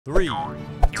3,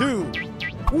 2,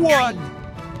 1,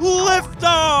 lift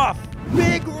off!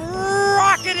 Big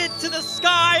rocketed to the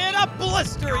sky at a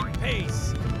blistering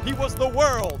pace. He was the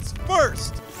world's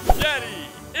first Yeti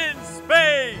in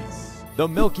space. The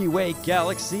Milky Way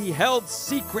galaxy held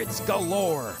secrets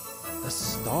galore. The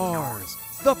stars,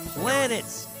 the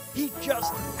planets, he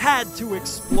just had to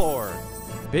explore.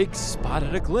 Big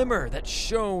spotted a glimmer that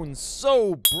shone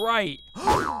so bright.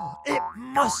 It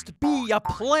must be a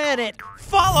planet.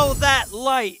 Follow that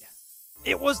light.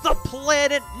 It was the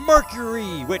planet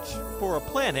Mercury, which for a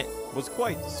planet was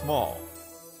quite small.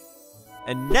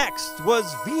 And next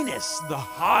was Venus, the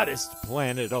hottest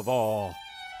planet of all.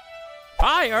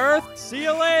 Hi, Earth. See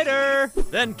you later.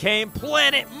 Then came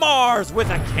planet Mars with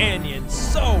a canyon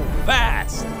so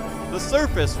vast. The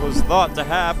surface was thought to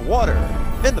have water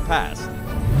in the past.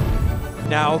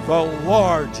 Now the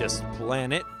largest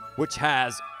planet, which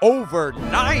has over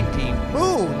 90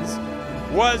 moons,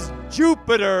 was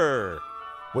Jupiter,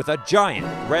 with a giant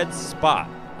red spot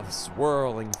of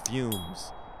swirling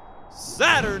fumes.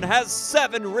 Saturn has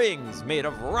 7 rings made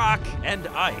of rock and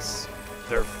ice.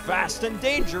 They're fast and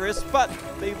dangerous, but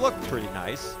they look pretty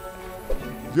nice.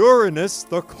 Uranus,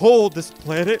 the coldest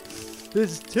planet,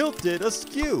 is tilted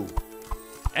askew.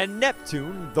 And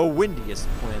Neptune, the windiest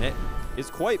planet, is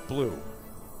quite blue.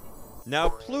 Now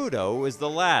Pluto is the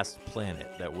last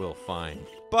planet that we'll find,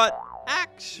 but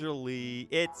actually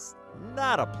it's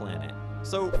not a planet,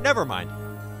 so never mind.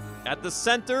 At the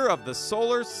center of the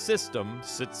solar system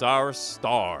sits our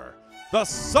star, the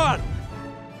sun.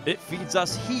 It feeds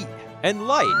us heat and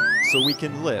light so we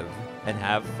can live and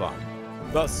have fun.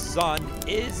 The sun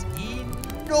is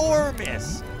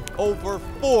enormous, over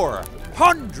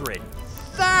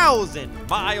 400,000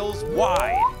 miles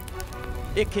wide.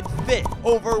 It can fit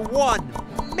over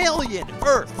 1 million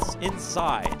Earths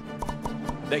inside.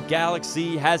 The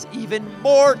galaxy has even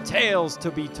more tales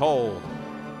to be told.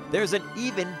 There's an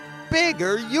even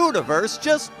bigger universe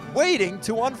just waiting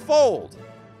to unfold.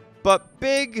 But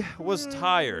Big was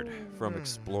tired from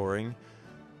exploring,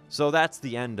 so that's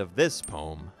the end of this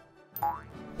poem.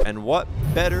 And what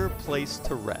better place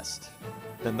to rest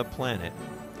than the planet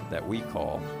that we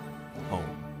call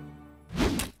home?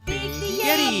 Big the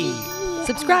Yeti!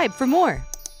 Subscribe for more.